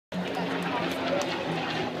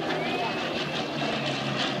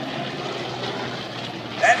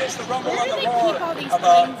is the rumble on the roar of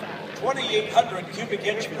a 2,800 cubic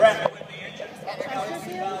inch Pratt Whitney engine.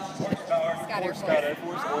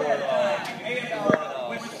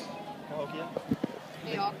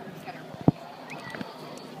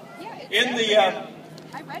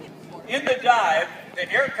 In the dive,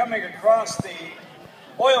 the air coming across the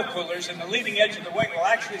oil coolers and the leading edge of the wing will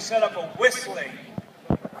actually set up a whistling,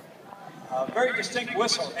 a very distinct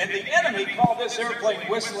whistle, and the enemy call this airplane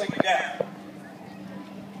Whistling Death.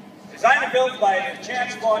 Designed and built by the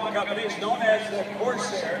Chance Vaughn companies known as the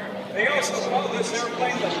Corsair, they also call this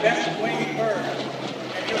airplane the Bent Wing Bird.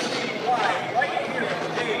 And you'll see why right here as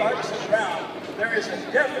the Dave arcs around, there is a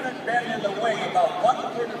definite bend in the wing about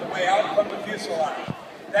 1/3 of the way out from the fuselage.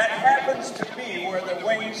 That happens to be where the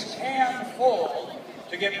wings can fold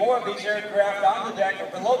to get more of these aircraft on the deck or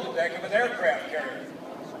below the deck of an aircraft carrier.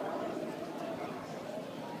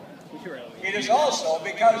 It is also,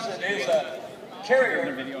 because it is a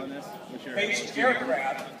carrier-based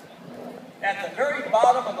aircraft, at the very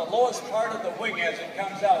bottom of the lowest part of the wing as it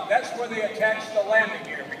comes out, that's where they attach the landing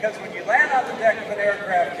gear. Because when you land on the deck of an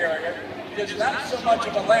aircraft carrier, it is not so much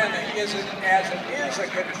of a landing as it is a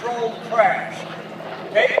controlled crash.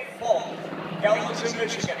 Dave Fulk, Kalamazoo,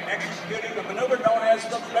 Michigan, executing a maneuver known as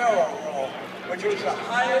the barrel roll, which was a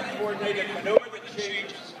highly coordinated maneuver that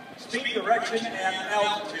changed speed, direction, and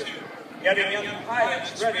altitude, getting young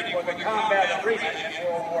pilots ready for the combat arena in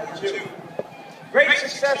World War II. Great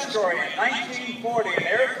success story. In 1940, an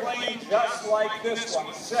airplane just like this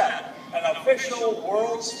one set an official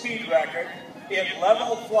world speed record in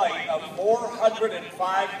level flight of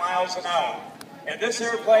 405 miles an hour. And this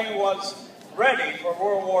airplane was ready for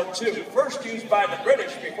World War II, first used by the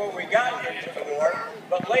British before we got into the war,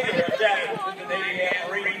 but later adapted to the Navy and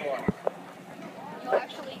Marine Corps. You'll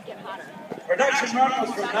actually get hotter. Production run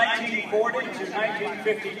was from 1940 to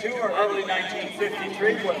 1952 or early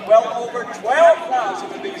 1953, with well over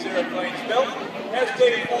 12,000 of these airplanes built, as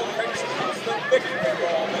Dave Fulk executes the victory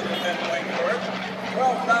roll in the Bent Wing Bird.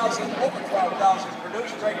 Over 12,000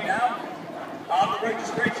 produced right now. On the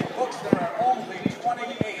registration books, there are only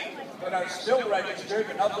 28 that are still registered,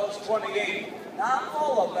 and of those 28, not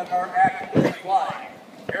all of them are actively flying.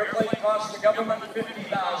 Airplane cost the government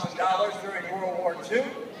 $50,000 during World War II.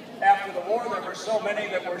 After the war, there were so many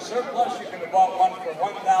that were surplus, you could have bought one for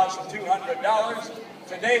 $1,200.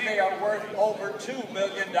 Today, they are worth over $2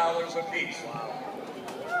 million apiece.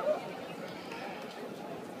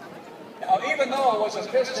 Now, even though it was a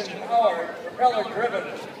piston-powered,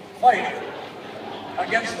 propeller-driven fighter,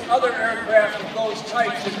 against other aircraft of those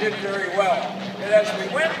types, it did very well. And as we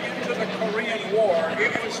went into the Korean War,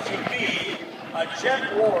 it was to be a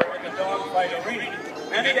jet war in the dogfight arena.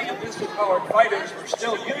 Many of the piston-powered fighters were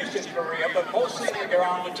still used in Korea, but mostly in the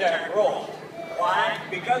ground attack role. Why?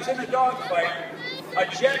 Because in a dogfight, a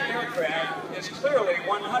jet aircraft is clearly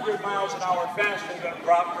 100 miles an hour faster than a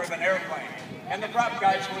prop-driven airplane, and the prop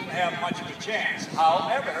guys wouldn't have much of a chance.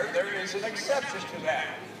 However, there is an exception to that.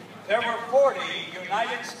 There were 40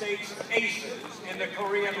 United States aces in the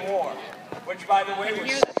Korean War, which, by the way,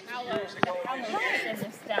 was 6 years ago.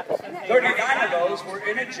 39 of those were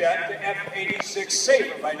in a jet, the F-86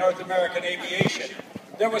 Sabre by North American Aviation.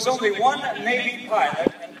 There was only one Navy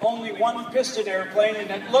pilot and only one piston airplane,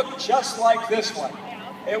 and it looked just like this one.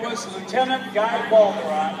 It was Lieutenant Guy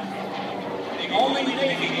Balderon, the only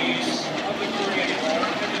Navy ace of the Korean War,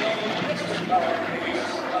 and the only piston-powered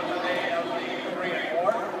ace of the Korean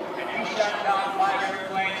War. Shot down 5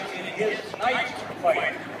 airplanes in his night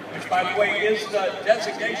fight, which, by the way, is the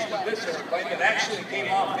designation of this airplane that actually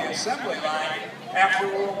came off the assembly line after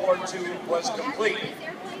World War II was complete.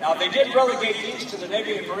 Now, they did relegate these to the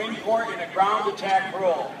Navy and Marine Corps in a ground attack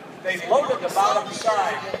role. They loaded the bottom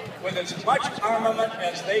side with as much armament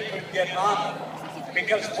as they could get on them,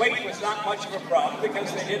 because weight was not much of a problem,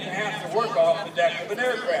 because they didn't have to work off the deck of an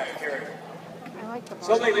aircraft carrier.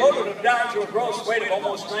 So they loaded them down to a gross weight of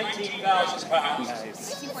almost 19,000 pounds.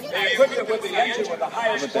 They equipped it with the engine with the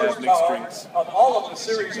highest horsepower of all of the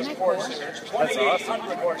series of Corsairs,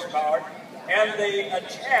 2,800 horsepower, and they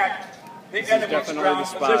attacked the enemy's ground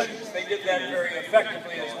positions. They did that very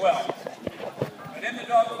effectively as well. But in the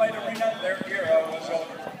dogfight arena, their era was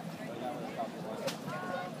over.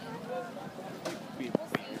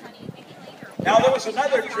 Now there was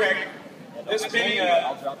another trick. This being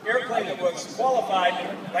an airplane that was qualified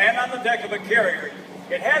to land on the deck of a carrier.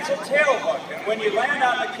 It has a tail hook, and when you land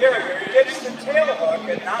on the carrier, it's the tail hook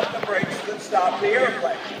and not the brakes that stop the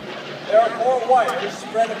airplane. There are 4 wires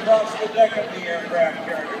spread across the deck of the aircraft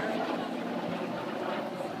carrier.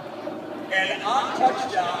 And on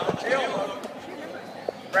touchdown, the tail hook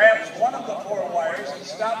grabs one of the 4 wires and he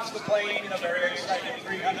stops the plane in a very exciting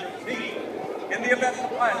 300 feet. In the event the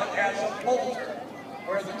pilot has a bolter,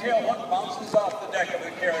 where the tail hook bounces off the deck of the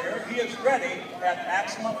carrier, he is ready at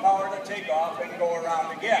maximum power to take off and go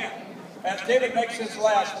around again. As David makes his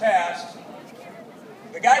last pass,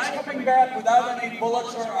 the guy's coming back without any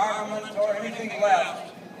bullets or armament or anything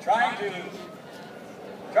left, trying to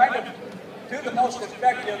do the most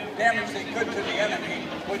effective damage they could to the enemy,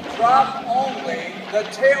 would drop only the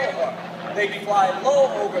tail hook. They'd fly low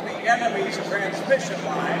over the enemy's transmission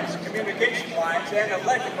lines, communication lines, and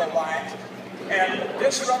electrical lines, and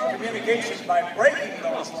disrupt communications by breaking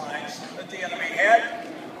those lines that the enemy had,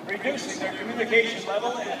 reducing their communication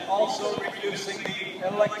level and also reducing the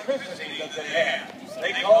electricity that they had.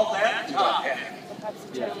 They call that top hat.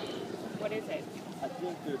 Yeah. What is it? I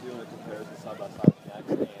think they're doing a comparison side by side with Max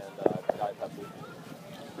and Diet Pepsi.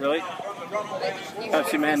 Really?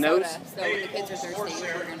 Pepsi Man knows? So when the kids are thirsty,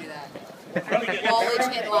 we're going to do that. We'll all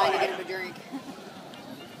each get in line to get them a drink.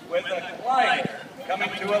 With a glider coming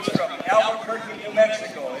to us from Albuquerque, New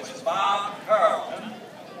Mexico, is Bob Carlton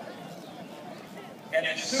and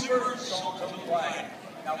his Super Sultan glider.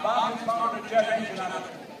 Now Bob has mounted a jet engine on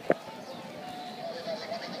it.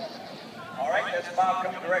 All right, that's Bob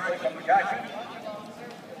coming directly from the cockpit.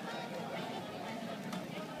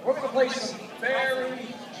 We're going to play some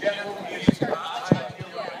very gentle music.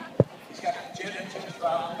 He's got a jet engine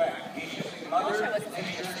throughout the back. He's using Mother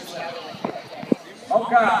Nature's level.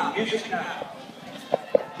 Okay, music now.